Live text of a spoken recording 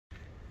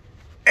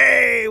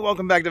Hey,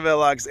 welcome back to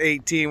Velox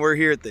 18. We're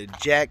here at the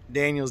Jack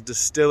Daniel's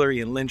Distillery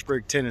in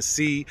Lynchburg,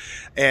 Tennessee.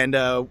 And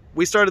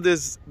we started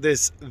this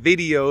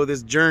video,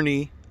 this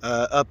journey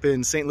up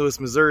in St. Louis,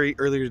 Missouri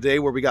earlier today,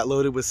 where we got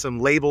loaded with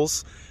some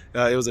labels.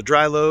 It was a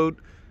dry load.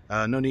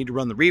 No need to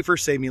run the reefer,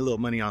 save me a little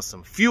money on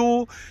some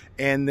fuel.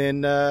 And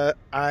then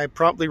I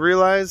promptly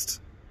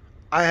realized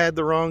I had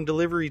the wrong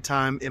delivery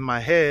time in my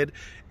head,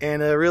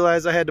 and I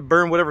realized I had to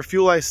burn whatever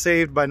fuel I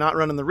saved by not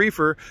running the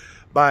reefer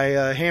by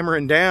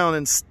hammering down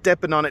and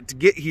stepping on it to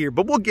get here.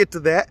 But we'll get to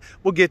that.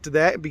 We'll get to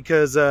that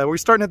because we're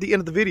starting at the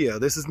end of the video.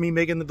 This is me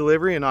making the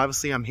delivery, and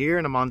obviously I'm here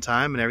and I'm on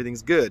time and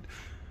everything's good.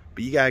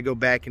 But you gotta go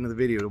back into the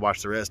video to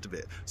watch the rest of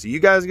it. So you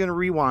guys are gonna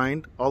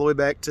rewind all the way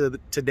back to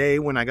today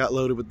when I got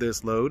loaded with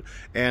this load,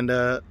 and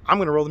I'm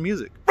gonna roll the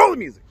music. Roll the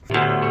music.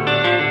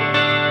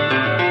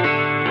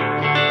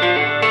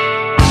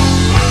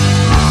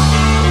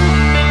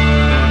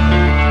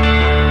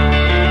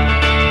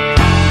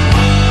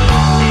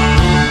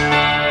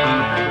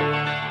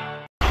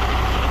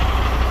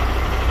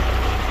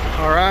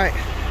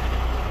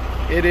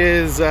 It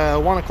is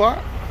 1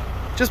 o'clock,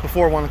 just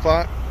before 1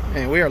 o'clock,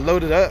 and we are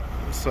loaded up.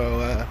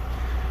 So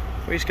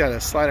we just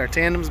gotta slide our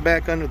tandems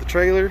back under the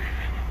trailer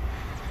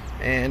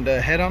and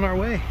head on our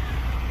way.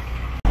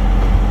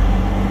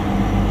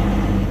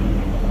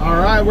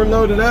 All right, we're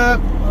loaded up.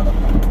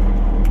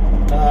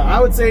 I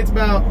would say it's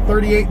about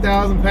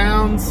 38,000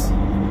 pounds,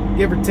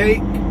 give or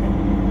take.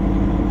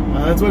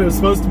 That's what it was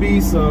supposed to be.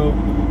 So,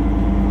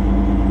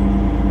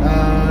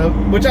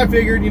 which I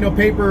figured, you know,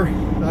 paper,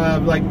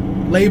 like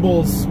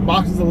labels,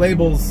 boxes of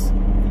labels,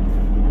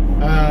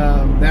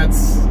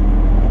 that's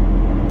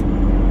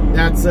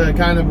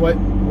kind of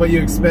what you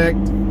expect,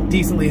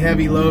 decently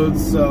heavy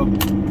loads. So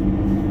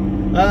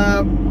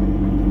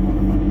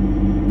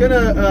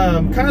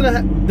gonna kind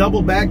of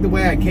double back the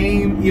way I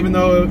came, even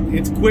though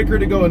it's quicker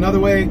to go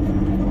another way.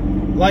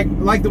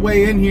 Like the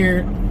way in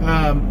here,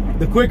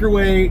 the quicker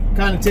way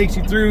kind of takes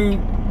you through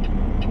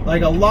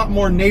like a lot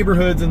more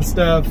neighborhoods and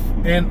stuff.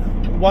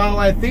 And while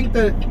I think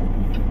that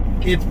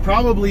it's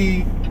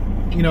probably,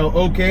 you know,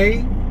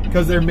 okay,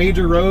 because they're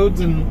major roads,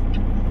 and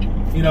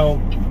you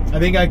know, I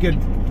think I could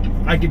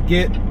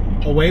get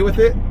away with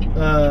it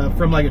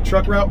from like a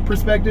truck route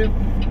perspective.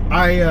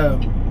 I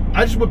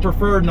just would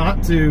prefer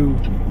not to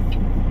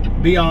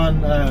be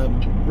on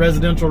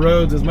residential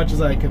roads as much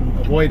as I can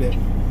avoid it,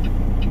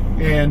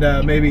 and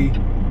maybe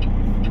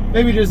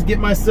just get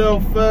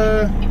myself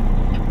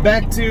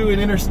back to an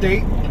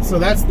interstate. So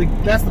that's the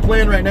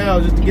plan right now,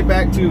 just to get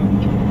back to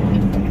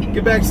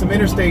some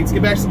interstates,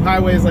 get back to some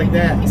highways like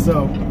that.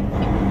 So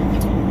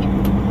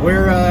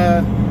we're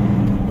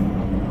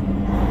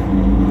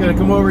gonna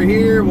come over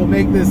here, we'll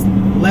make this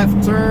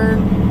left turn,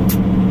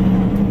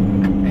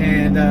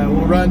 and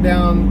we'll run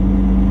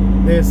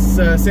down this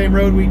same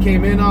road we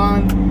came in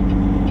on,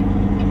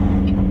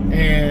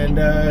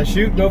 and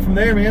shoot, go from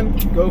there, man.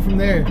 Go from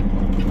there.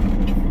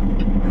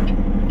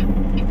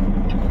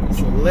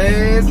 So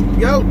let's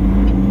go.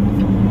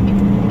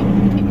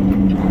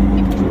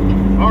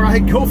 All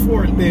right, go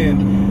for it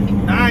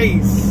then.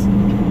 Nice.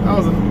 That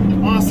was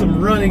an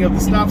awesome running of the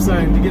stop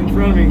sign to get in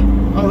front of me.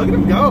 Oh, look at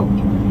him go.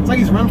 It's like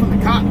he's running from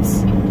the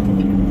cops.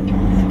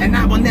 And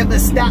I will never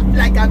stop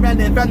like I'm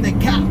running from the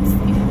cops.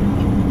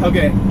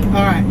 Okay,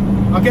 all right.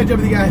 I'll catch up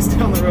with you guys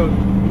down the road.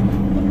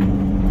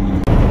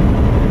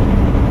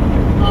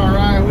 All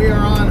right, we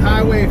are on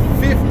Highway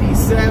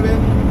 57,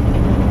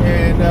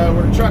 and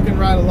we're trucking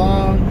right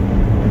along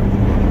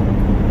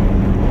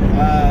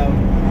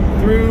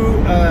through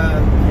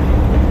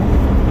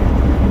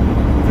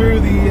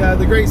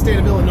the great state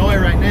of Illinois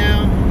right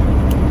now.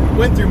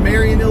 Went through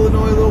Marion,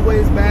 Illinois a little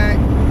ways back,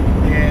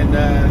 and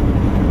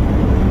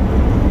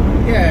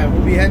yeah,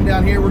 we'll be heading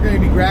down here. We're going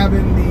to be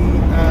grabbing the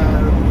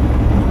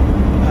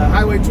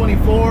Highway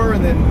 24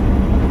 and then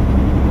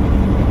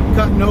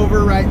cutting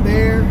over right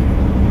there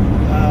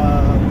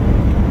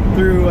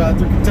through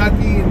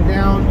Kentucky and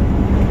down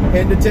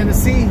into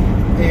Tennessee.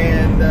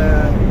 And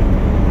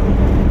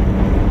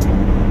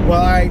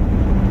well, I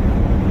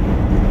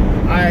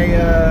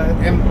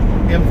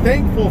am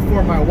thankful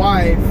for my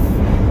wife.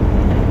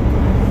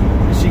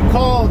 She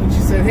called and she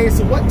said, "Hey,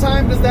 so what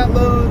time does that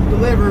load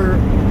deliver?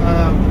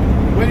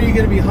 When are you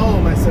going to be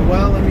home?" I said,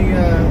 "Well, let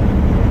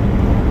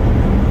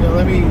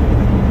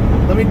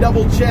me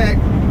double check.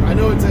 I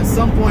know it's at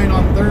some point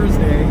on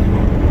Thursday."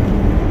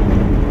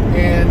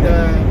 And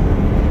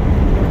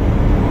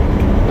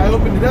I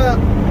opened it up,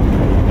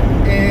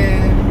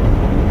 and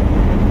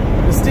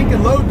the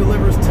stinking load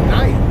delivers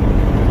tonight.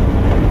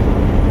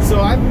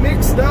 So I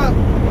mixed up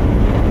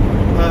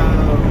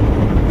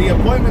the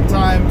appointment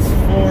times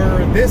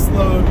for this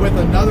load with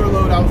another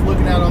load I was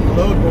looking at on the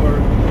load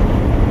board,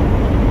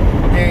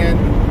 and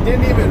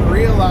didn't even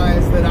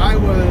realize that I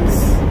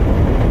was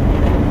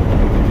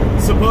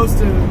supposed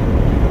to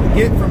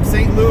get from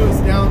St. Louis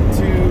down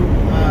to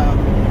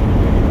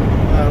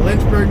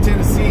Lynchburg,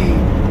 Tennessee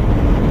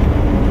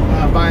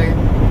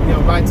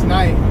by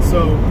tonight.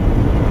 So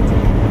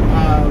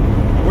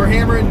we're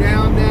hammering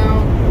down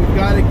now. We've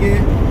got to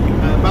get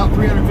about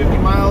 350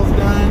 miles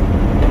done,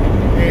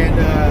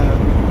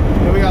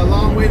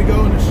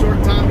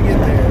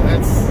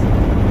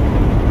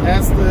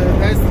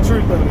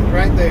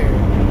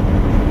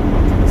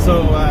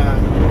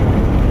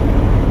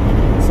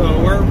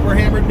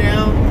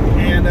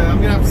 and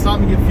I'm gonna have to stop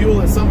and get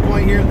fuel at some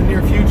point here in the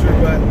near future.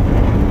 But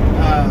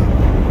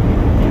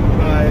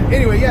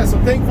anyway, yeah. So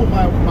thankful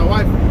my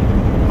wife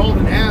called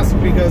and asked,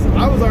 because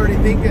I was already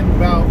thinking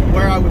about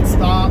where I would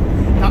stop.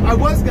 Now, I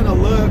was gonna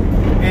look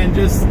and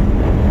just,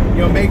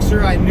 you know, make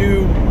sure I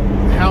knew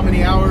how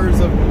many hours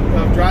of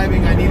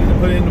driving I needed to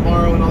put in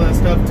tomorrow and all that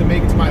stuff to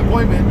make it to my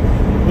appointment,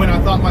 when I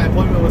thought my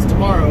appointment was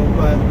tomorrow.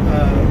 But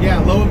yeah,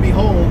 lo and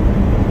behold,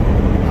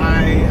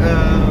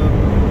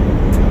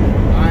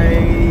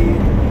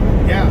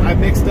 I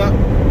mixed up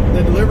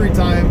the delivery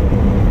time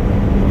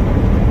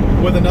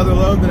with another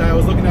load that I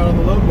was looking at on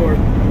the load board.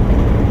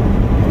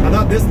 I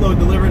thought this load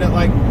delivered at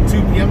like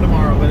 2 p.m.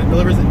 tomorrow, but it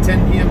delivers at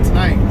 10 p.m.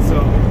 tonight.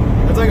 So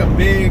that's like a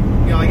big,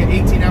 you know, like an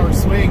 18-hour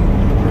swing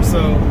or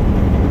so,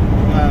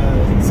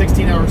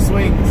 16-hour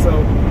swing.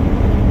 So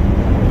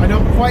I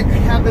don't quite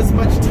have as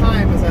much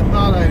time as I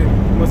thought I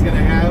was going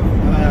to have,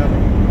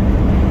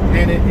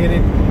 and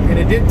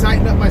it did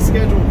tighten up my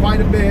schedule quite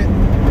a bit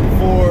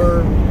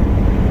for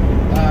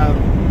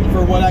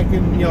what I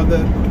can, you know,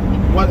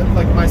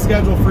 like my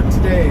schedule for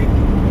today.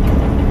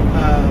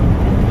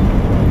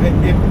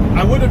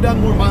 I would have done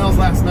more miles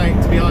last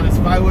night, to be honest.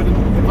 If I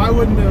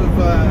wouldn't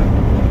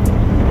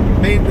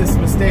have made this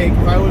mistake,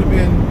 if I would have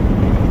been,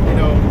 you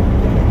know,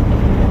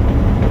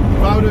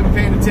 if I would have been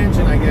paying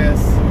attention, I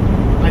guess,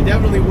 I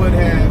definitely would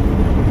have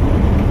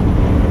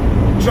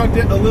trucked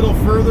it a little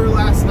further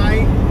last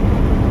night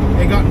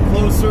and gotten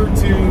closer to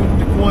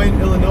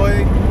DuQuoin,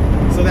 Illinois,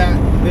 so that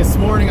this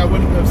morning I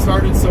wouldn't have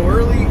started so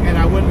early, and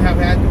I wouldn't have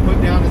had to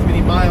put down as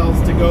many miles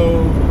to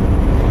go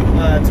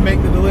to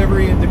make the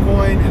delivery in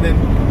DuQuoin and then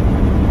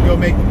go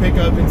make the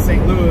pickup in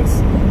St. Louis,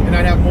 and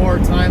I'd have more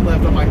time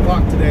left on my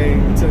clock today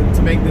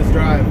to make this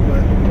drive.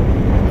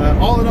 But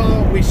all in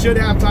all, we should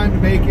have time to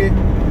make it.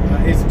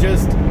 It's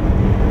just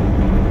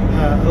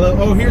a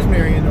little, oh, here's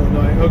Marion,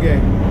 Illinois. Okay,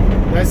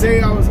 did I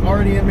say I was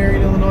already in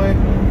Marion, Illinois?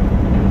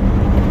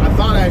 I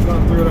thought I had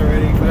gone through it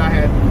already, but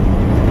I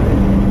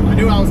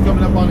knew I was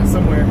coming up on it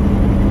somewhere.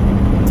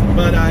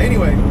 But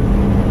anyway,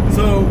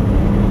 so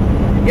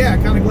yeah,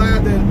 kind of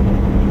glad that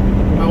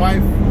my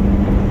wife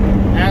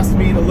asked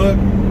me to look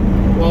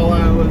while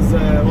I was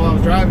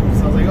driving,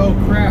 because I was like, oh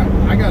crap,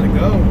 I gotta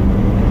go.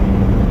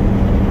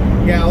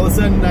 Yeah, all of a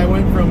sudden I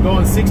went from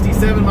going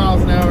 67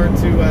 miles an hour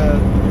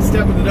to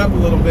stepping it up a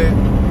little bit,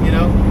 you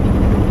know,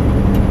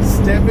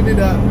 stepping it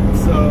up.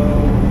 So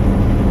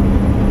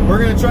we're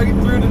gonna truck it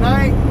through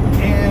tonight,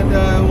 and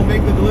we'll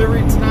make the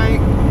delivery tonight,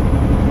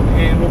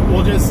 and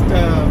we'll just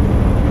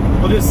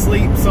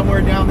sleep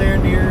somewhere down there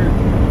near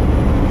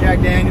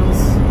Jack Daniels,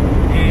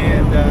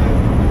 and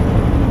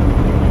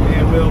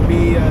we'll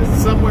be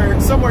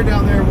somewhere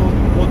down there.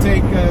 We'll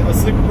take a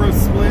sleeper pro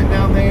split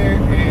down there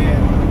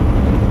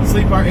and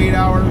sleep our 8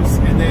 hours,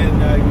 and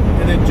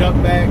then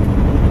jump back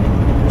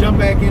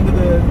into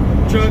the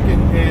truck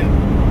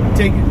and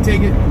take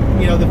it,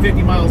 you know, the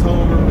 50 miles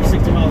home or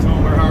 60 miles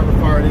home, or however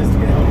far it is to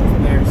get home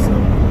from there. So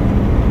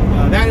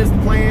that is the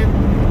plan,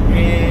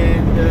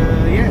 and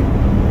yeah,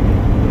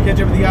 catch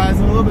up with you guys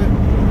in a little bit.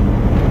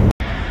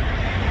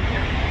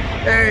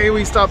 Hey,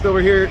 we stopped over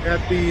here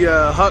at the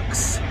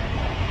Huck's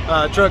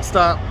truck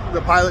stop,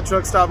 the Pilot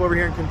truck stop over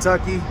here in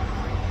Kentucky,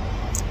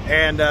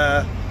 and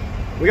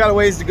we got a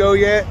ways to go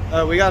yet.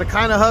 We got to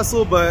kind of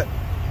hustle, but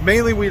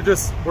mainly we're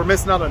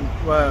missing out on,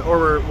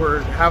 or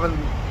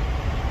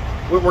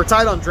we're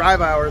tight on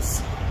drive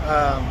hours.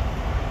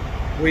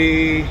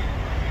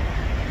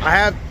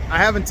 I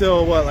have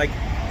until what, like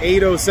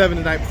 8:07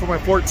 tonight before my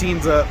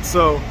 14's up.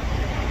 So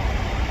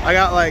I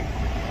got, like,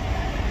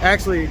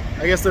 actually,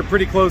 I guess they're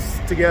pretty close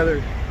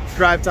together,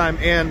 drive time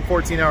and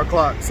 14-hour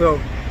clock. So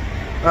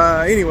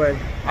anyway,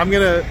 I'm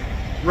gonna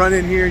run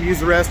in here and use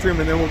the restroom,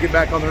 and then we'll get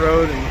back on the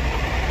road, and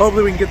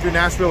hopefully we can get through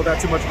Nashville without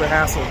too much of a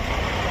hassle.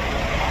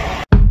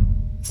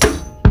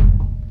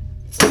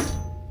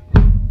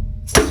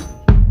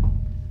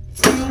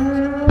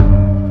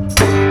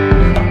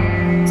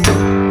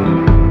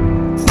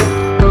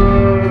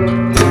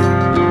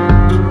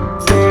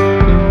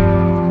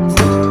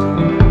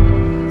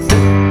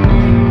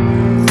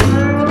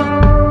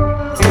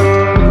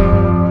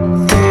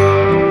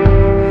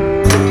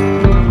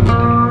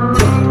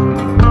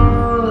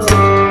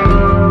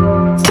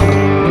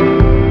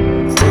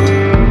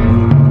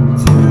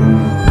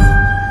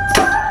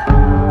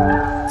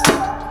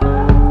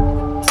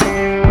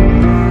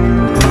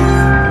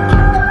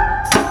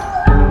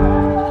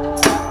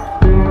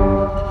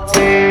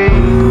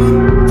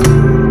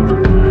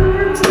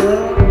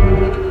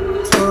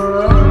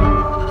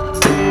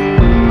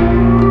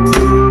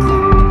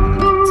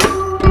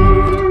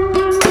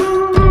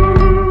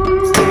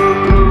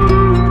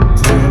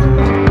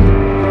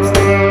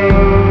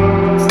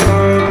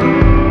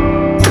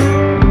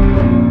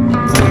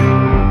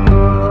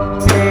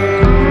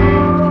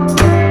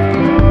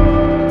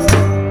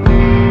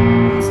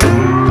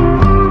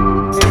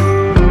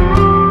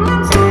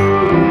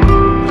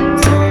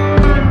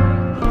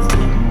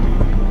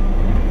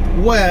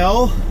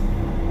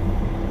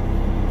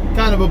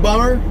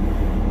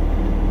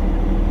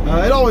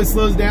 always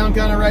slows down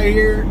kind of right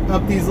here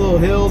up these little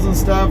hills and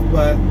stuff,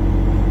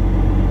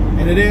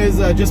 and it is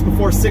just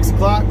before 6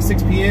 o'clock,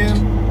 6 p.m.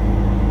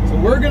 So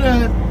we're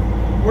gonna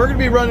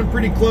be running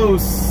pretty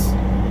close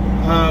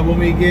when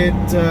we get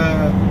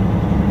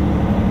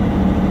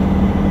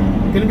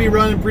gonna be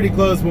running pretty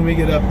close when we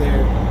get up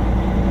there.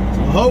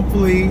 So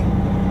hopefully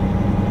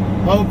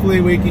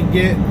we can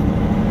get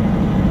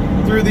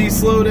through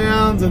these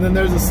slowdowns, and then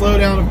there's a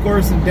slowdown, of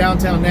course, in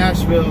downtown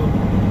Nashville.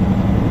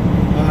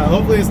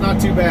 Hopefully it's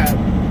not too bad.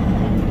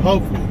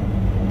 Hopefully.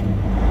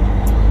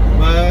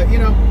 But, you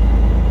know,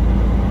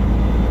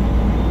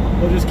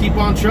 we'll just keep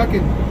on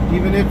trucking,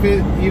 even if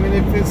it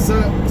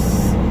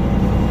sucks.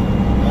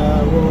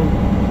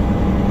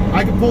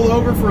 I could pull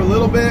over for a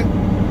little bit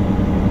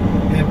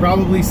and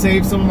probably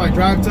save some of my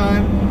drive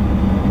time,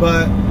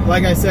 but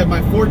like I said,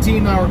 my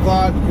 14-hour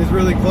clock is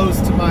really close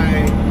to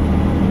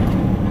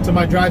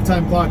my drive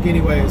time clock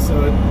anyway,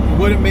 so it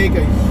wouldn't make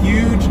a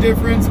huge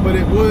difference, but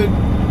it would.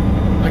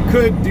 I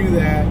could do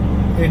that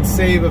and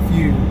save a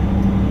few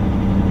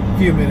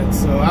minutes,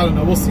 so I don't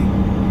know, we'll see.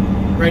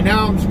 Right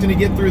now I'm just gonna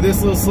get through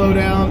this little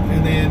slowdown,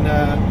 and then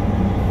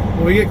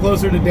when we get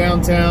closer to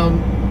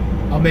downtown,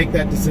 I'll make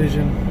that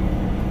decision.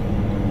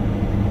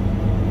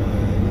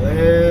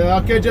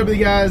 I'll catch up with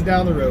you guys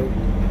down the road.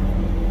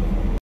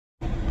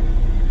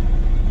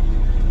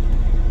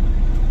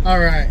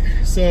 Alright,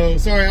 so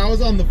sorry I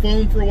was on the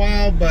phone for a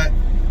while, but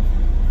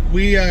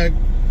we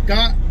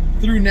got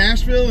through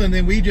Nashville and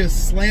then we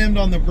just slammed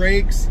on the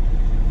brakes,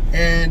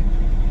 and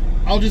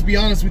I'll just be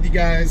honest with you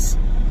guys,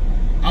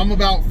 I'm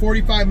about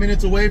 45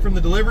 minutes away from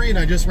the delivery and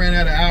I just ran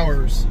out of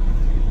hours.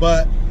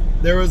 But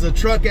there was a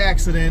truck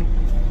accident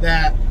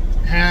that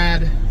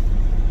had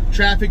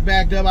traffic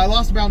backed up. I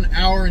lost about an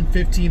hour and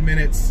 15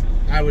 minutes,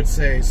 I would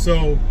say.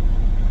 So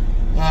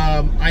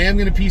I am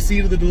going to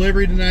PC to the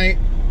delivery tonight.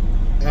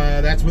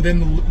 That's within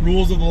the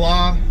rules of the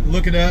law.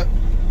 Look it up.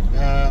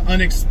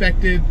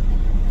 Unexpected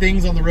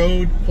things on the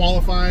road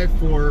qualify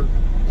for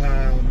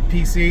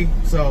PC.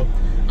 So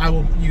I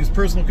will use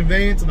personal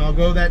conveyance and I'll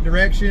go that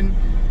direction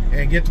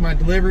and get to my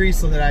delivery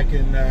so that I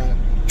can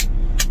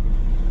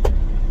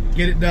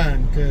get it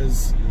done,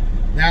 because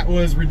that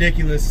was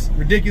ridiculous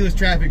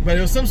traffic. But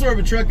it was some sort of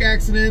a truck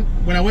accident.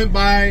 When I went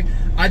by,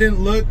 I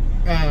didn't look.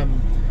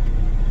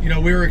 You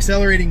know, we were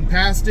accelerating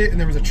past it and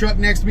there was a truck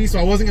next to me, so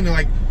I wasn't gonna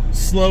like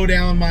slow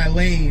down my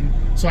lane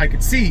so I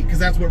could see, because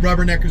that's what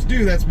rubberneckers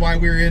do. That's why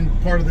we're in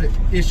part of the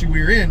issue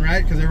we were in,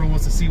 right? Because everyone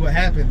wants to see what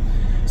happened.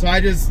 So I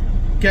just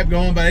kept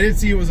going, but I didn't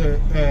see it was a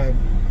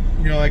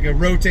you know, like a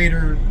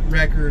rotator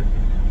wrecker.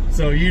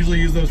 So usually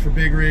use those for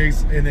big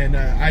rigs, and then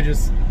I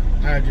just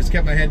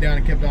kept my head down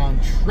and kept on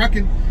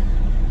trucking.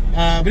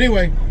 But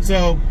anyway,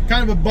 so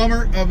kind of a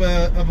bummer of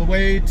a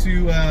way to,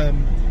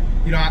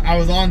 you know, I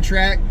was on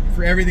track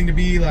for everything to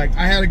be like,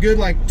 I had a good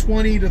like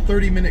 20 to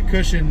 30 minute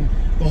cushion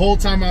the whole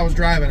time I was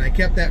driving. I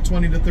kept that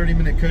 20 to 30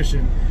 minute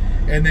cushion,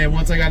 and then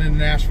once I got into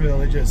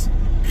Nashville, it just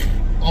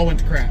all went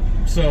to crap.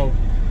 So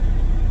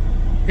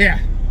yeah,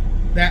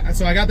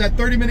 so I got that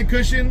 30 minute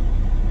cushion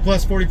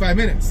plus 45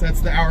 minutes.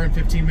 That's the hour and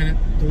 15 minute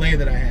delay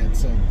that I had.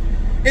 So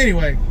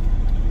anyway,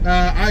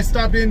 I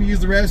stopped in to use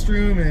the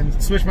restroom and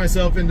switch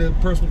myself into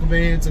personal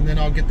conveyance, and then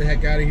I'll get the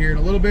heck out of here in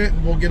a little bit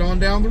and we'll get on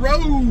down the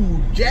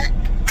road, Jack.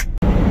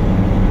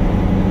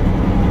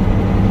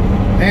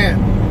 Man,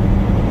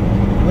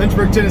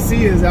 Lynchburg,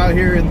 Tennessee is out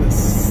here in the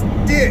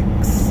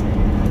sticks.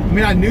 I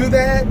mean, I knew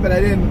that, but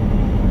I didn't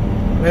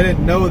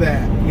know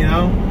that, you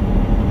know?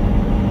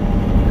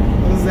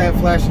 What is that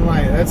flashing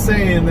light? That's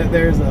saying that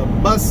there's a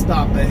bus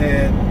stop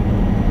ahead.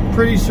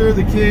 Pretty sure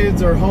the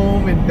kids are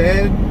home in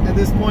bed at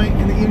this point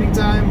in the evening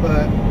time,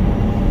 but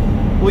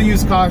we'll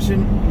use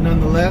caution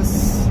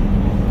nonetheless.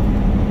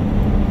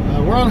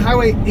 We're on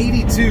Highway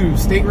 82,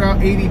 State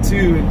Route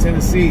 82 in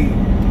Tennessee,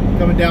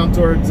 coming down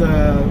towards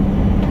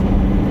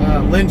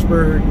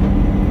Lynchburg,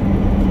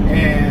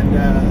 and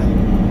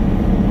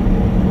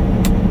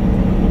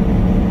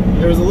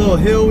there was a little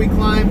hill we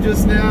climbed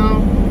just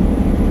now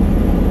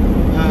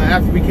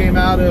after we came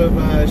out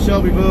of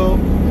Shelbyville,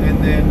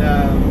 and then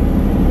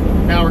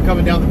now we're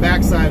coming down the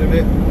backside of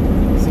it.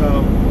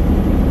 So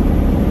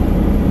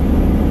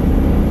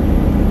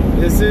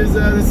this is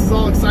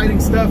all exciting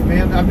stuff,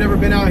 man. I've never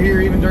been out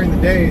here even during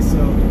the day,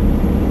 so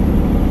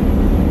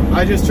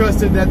I just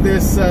trusted that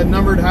this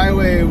numbered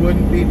highway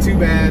wouldn't be too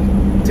bad.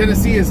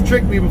 Tennessee has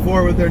tricked me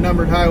before with their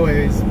numbered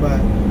highways,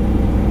 but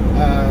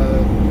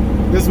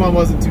this one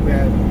wasn't too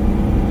bad.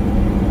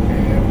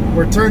 And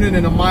we're turning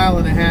in 1.5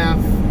 miles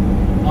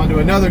onto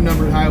another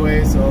numbered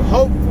highway, so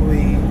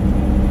hopefully,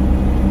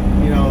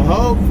 you know,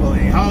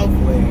 hopefully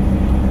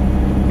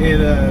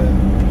it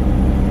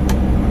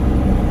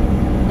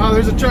oh,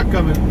 there's a truck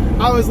coming.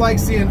 I always like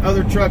seeing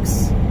other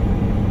trucks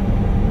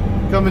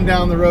coming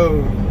down the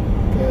road,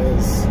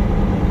 because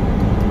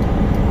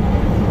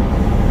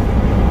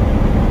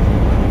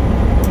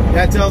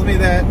that tells me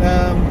that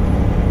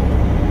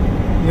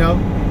you know,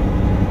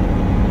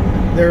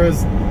 that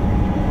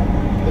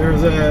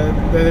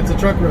it's a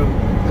truck road.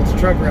 It's a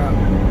truck route.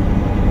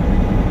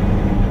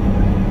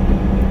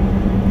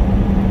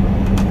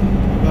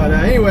 But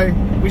anyway,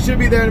 we should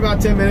be there in about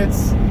 10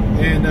 minutes,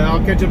 and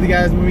I'll catch up with you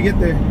guys when we get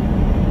there.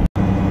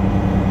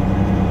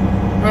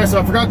 Alright, so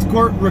I forgot to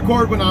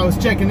record when I was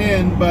checking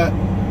in, but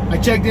I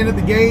checked in at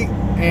the gate,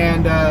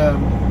 and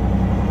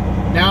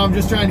now I'm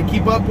just trying to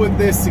keep up with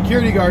this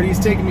security guard. He's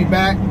taking me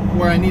back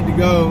where I need to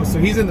go. So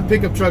he's in the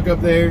pickup truck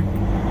up there,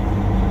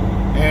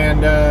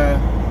 and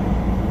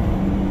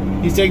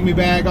he's taking me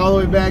back all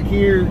the way back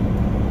here.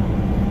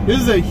 This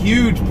is a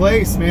huge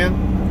place,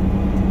 man.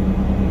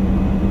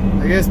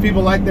 I guess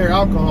people like their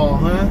alcohol,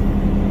 huh?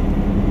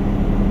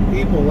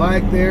 People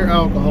like their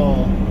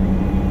alcohol.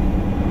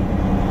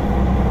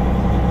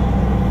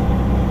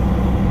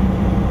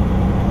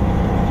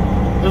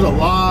 There's a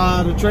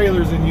lot of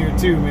trailers in here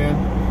too, man.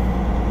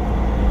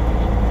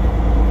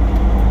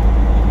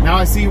 Now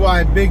I see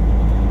why Big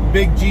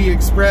G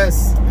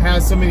Express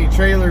has so many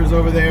trailers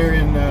over there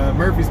in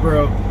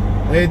Murfreesboro.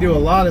 They do a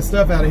lot of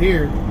stuff out of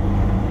here.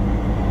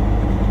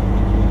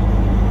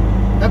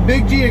 That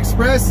Big G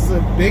Express is a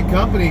big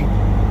company.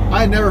 I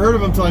had never heard of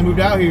them until I moved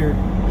out here.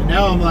 And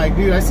now I'm like,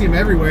 dude, I see them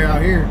everywhere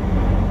out here.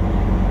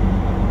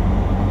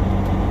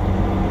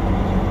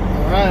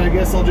 Alright, I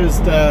guess I'll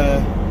just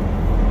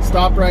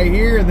stop right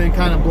here and then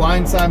kind of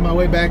blindside my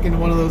way back into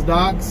one of those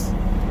docks.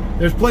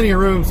 There's plenty of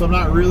room, so I'm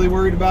not really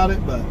worried about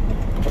it, but you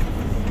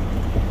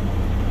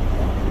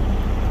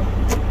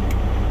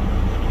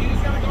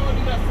just gotta go and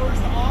do that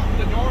first off,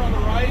 the door on the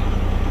right,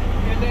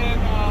 and then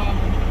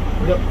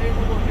bring the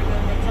paperwork in there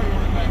and then tell you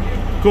where to back in.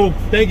 cool,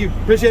 thank you,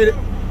 appreciate it.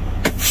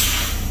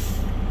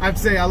 I have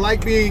to say, I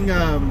like being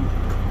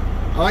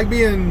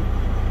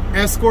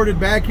escorted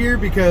back here,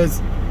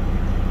 because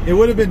it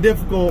would have been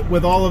difficult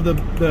with all of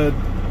the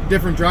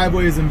different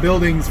driveways and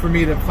buildings for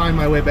me to find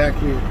my way back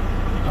here.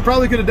 I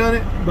probably could have done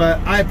it,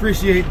 but I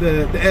appreciate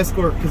the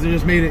escort, because it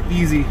just made it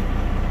easy.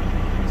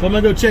 So I'm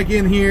gonna go check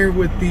in here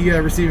with the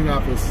receiving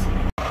office.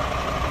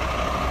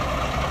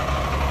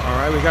 All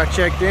right, we got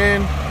checked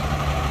in.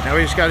 Now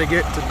we just got to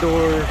get to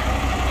door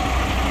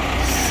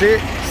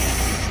 6.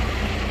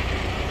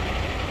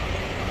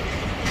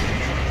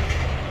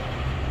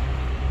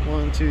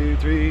 One, 2,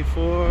 3,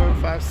 4,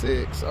 5,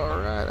 6. All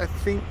right, I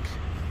think.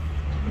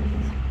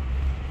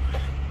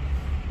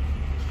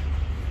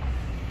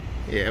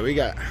 Yeah, we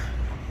got.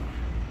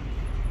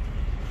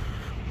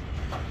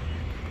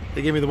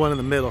 They gave me the one in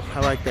the middle.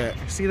 I like that.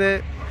 See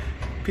that?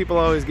 People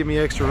always give me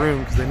extra room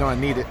because they know I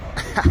need it.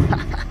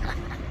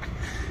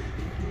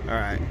 All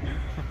right,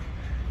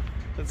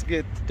 let's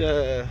get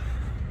this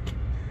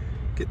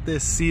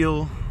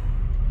seal.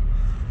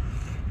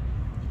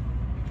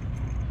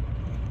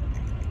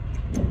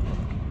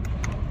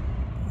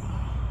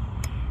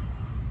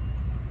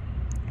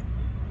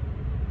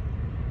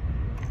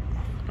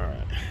 All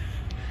right.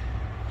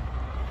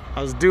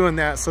 I was doing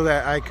that so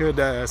that I could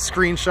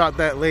screenshot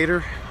that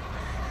later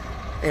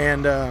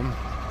and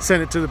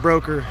send it to the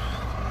broker,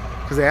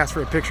 because they asked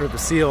for a picture of the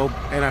seal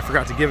and I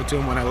forgot to give it to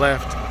him when I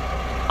left.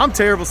 I'm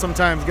terrible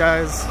sometimes,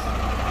 guys.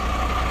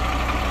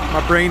 My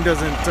brain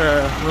doesn't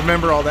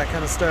remember all that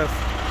kind of stuff.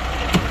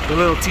 The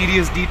little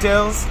tedious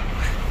details.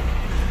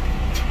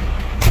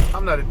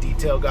 I'm not a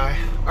detail guy.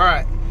 All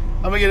right,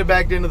 I'm gonna get it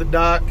back into the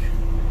dock,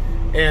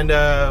 and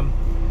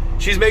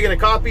she's making a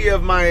copy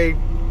of my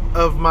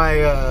bill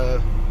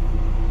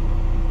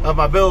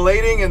of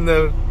lading, and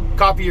the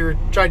copier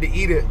tried to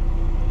eat it.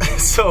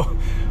 So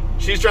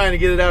she's trying to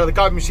get it out of the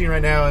copy machine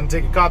right now and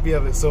take a copy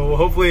of it. So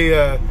hopefully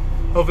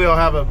I'll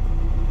have a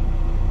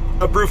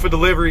proof of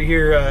delivery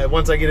here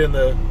once I get in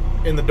the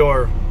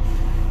door.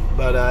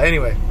 But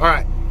anyway, all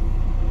right,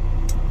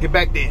 get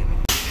back in.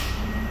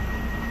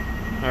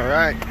 All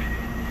right,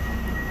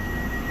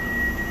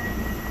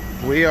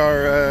 we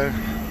are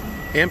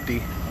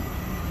empty.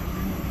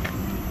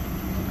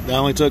 That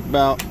only took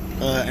about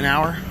an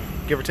hour,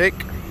 give or take.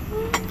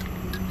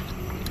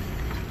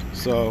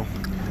 So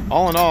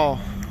all in all,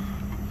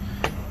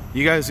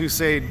 you guys who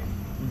say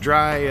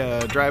dry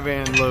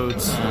van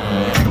loads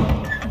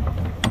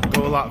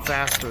go a lot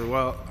faster,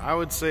 well, I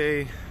would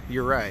say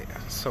you're right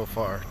so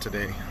far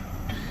today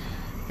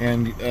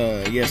and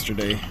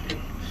yesterday,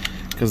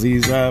 because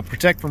these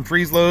protect from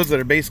freeze loads that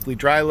are basically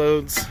dry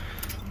loads,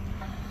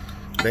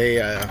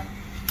 they're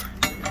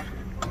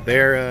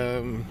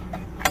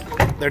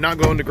not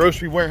going to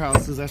grocery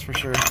warehouses, that's for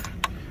sure.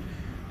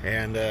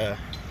 And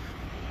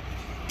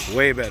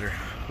way better,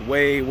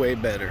 way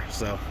better.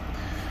 So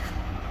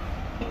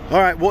all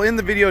right, we'll end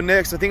the video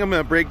next. I think I'm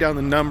gonna break down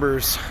the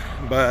numbers,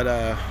 but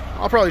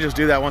I'll probably just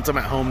do that once I'm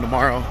at home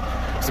tomorrow.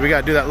 So we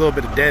gotta do that little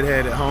bit of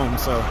deadhead at home.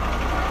 So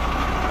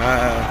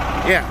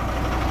yeah,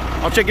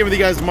 I'll check in with you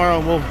guys tomorrow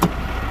and we'll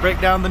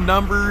break down the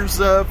numbers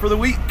for the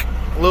week.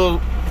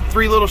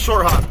 3 little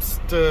short hops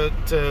to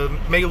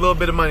make a little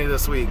bit of money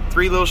this week.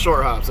 3 little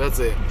short hops, that's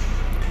it.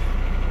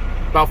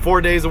 About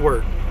 4 days of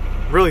work.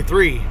 Really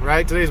 3,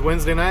 right? Today's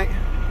Wednesday night.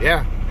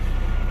 Yeah,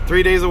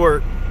 3 days of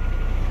work.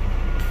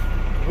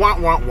 Wah,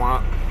 wah,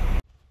 wah.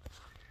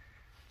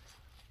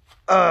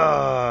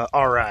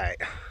 All right.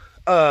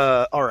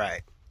 All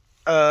right.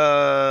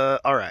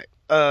 All right.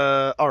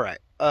 All right.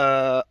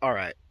 All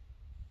right.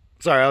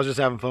 Sorry, I was just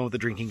having fun with the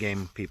drinking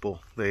game,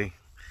 people. You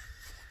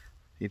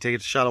take a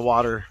shot of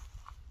water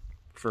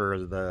for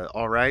the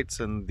all rights,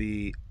 and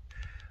the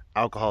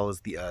alcohol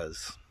is the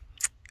us.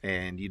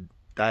 And you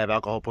die of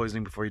alcohol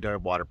poisoning before you die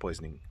of water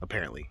poisoning,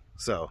 apparently.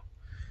 So,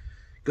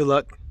 good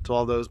luck to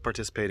all those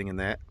participating in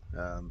that.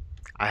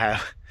 I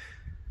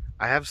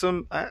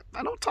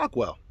don't talk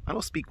well. I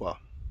don't speak well.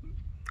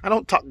 I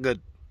don't talk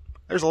good.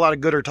 There's a lot of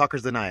gooder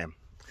talkers than I am.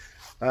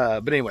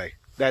 But anyway,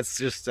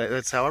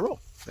 that's how I roll.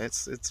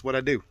 It's what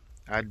I do.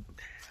 I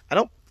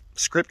don't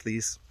script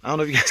these. I don't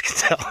know if you guys can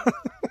tell.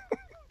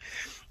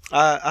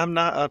 I'm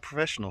not a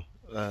professional.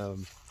 No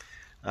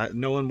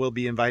one will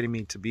be inviting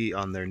me to be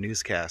on their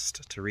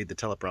newscast to read the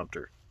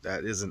teleprompter.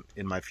 That isn't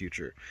in my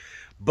future.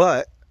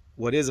 But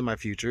what is in my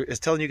future is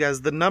telling you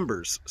guys the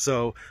numbers.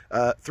 So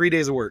 3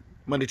 days of work,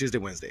 Monday, Tuesday,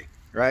 Wednesday,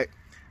 right?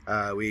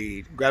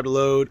 We grabbed a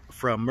load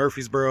from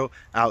Murfreesboro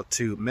out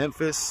to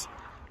Memphis,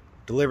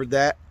 delivered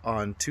that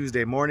on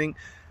Tuesday morning.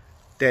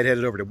 Dad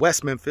headed over to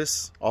West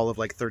Memphis, all of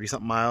like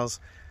 30-something miles.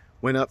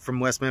 Went up from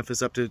West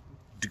Memphis up to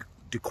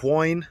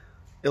DuQuoin,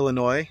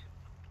 Illinois,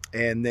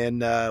 and then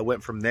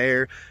went from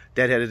there.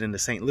 Dad headed into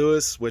St.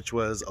 Louis, which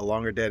was a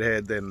longer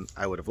deadhead than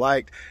I would have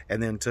liked,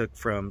 and then took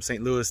from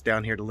St. Louis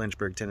down here to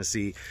Lynchburg,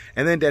 Tennessee,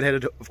 and then Dad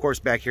headed, of course,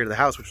 back here to the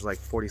house, which was like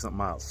 40-something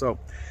miles. So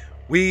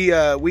we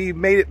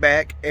made it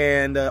back,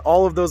 and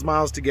all of those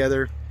miles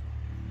together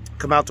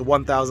come out to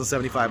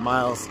 1,075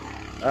 miles.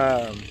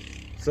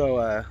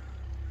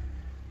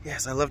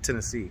 Yes, I love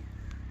Tennessee,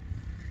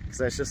 because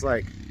that's just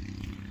like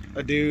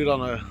a dude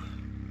on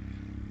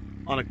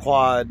a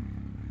quad,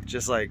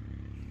 just like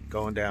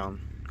going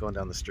down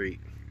the street,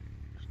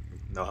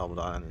 no helmet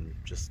on, and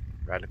just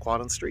riding a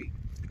quad on the street,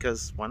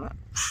 because why not?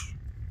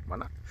 Why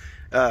not?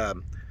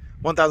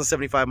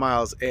 1,075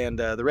 miles, and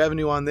the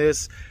revenue on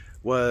this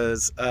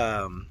was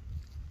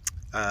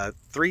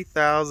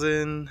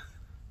 $3,000,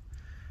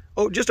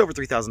 just over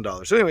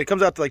 $3,000. So anyway, it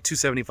comes out to like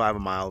 $275 a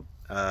mile,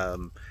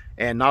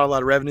 and not a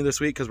lot of revenue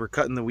this week because we're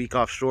cutting the week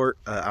off short.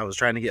 I was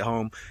trying to get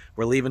home.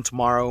 We're leaving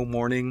tomorrow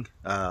morning,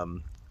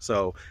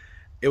 so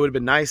it would have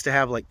been nice to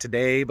have like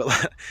today,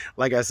 but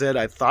like I said,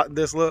 I thought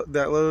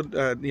that load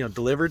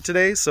delivered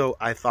today, so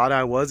I thought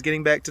I was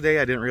getting back today.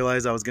 I didn't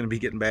realize I was going to be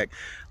getting back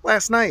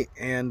last night,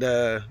 and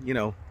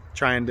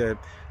trying to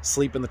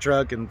sleep in the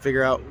truck and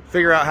figure out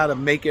how to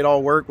make it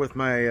all work with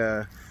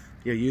my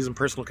using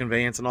personal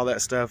conveyance and all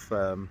that stuff.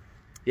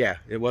 Yeah,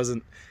 it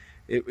wasn't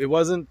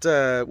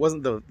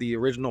the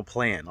original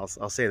plan.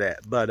 I'll say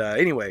that, but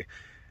anyway.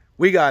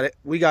 We got it.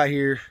 We got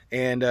here,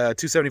 and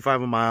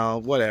 $275 a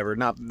mile, whatever.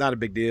 Not a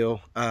big deal.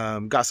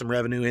 Got some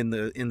revenue in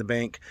the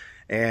bank,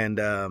 and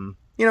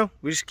we're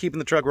just keeping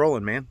the truck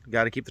rolling, man.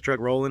 Got to keep the truck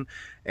rolling,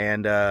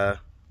 and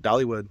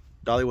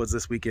Dollywood's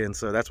this weekend,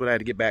 so that's what I had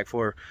to get back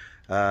for.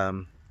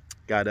 Got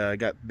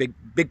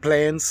big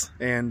plans,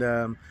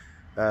 and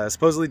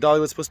supposedly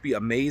Dollywood's supposed to be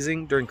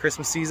amazing during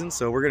Christmas season,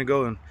 so we're gonna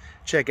go and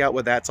check out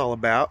what that's all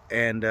about,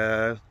 and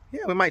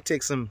we might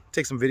take some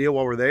video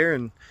while we're there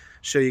and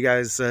show you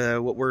guys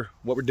what we're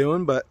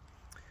doing. But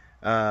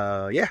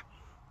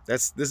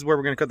this is where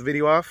we're gonna cut the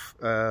video off.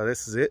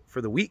 This is it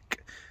for the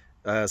week.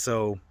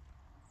 So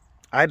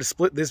I had to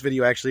split this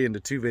video actually into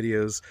 2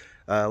 videos.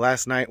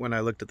 Last night when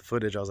I looked at the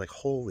footage, I was like,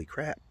 holy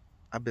crap,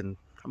 I've been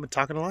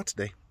talking a lot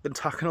today. Been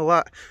talking a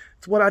lot.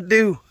 It's what I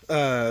do.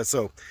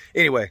 So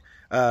anyway,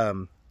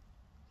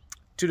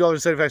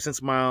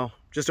 $2.75 a mile,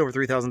 just over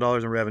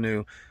 $3,000 in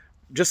revenue.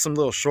 Just some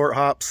little short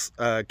hops,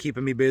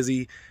 keeping me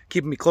busy,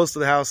 keeping me close to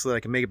the house so that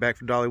I can make it back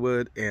from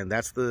Dollywood, and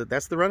that's the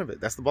run of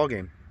it. That's the ball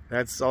game.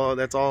 That's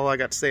all I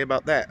got to say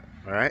about that.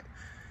 All right,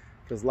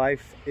 because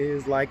life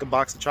is like a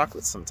box of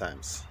chocolates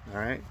sometimes. All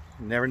right,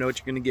 you never know what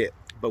you're gonna get.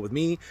 But with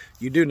me,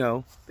 you do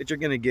know that you're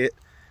gonna get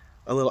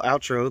a little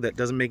outro that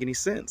doesn't make any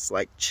sense,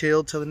 like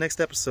chill till the next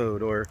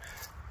episode, or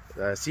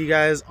see you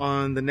guys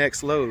on the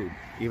next load,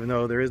 even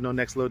though there is no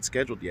next load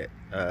scheduled yet,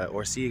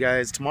 or see you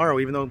guys tomorrow,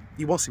 even though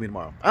you won't see me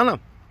tomorrow. I don't know.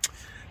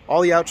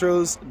 All the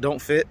outros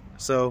don't fit,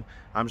 so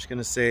I'm just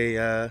gonna say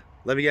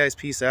love you guys,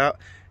 peace out,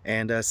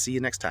 and see you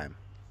next time.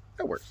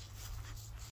 That works.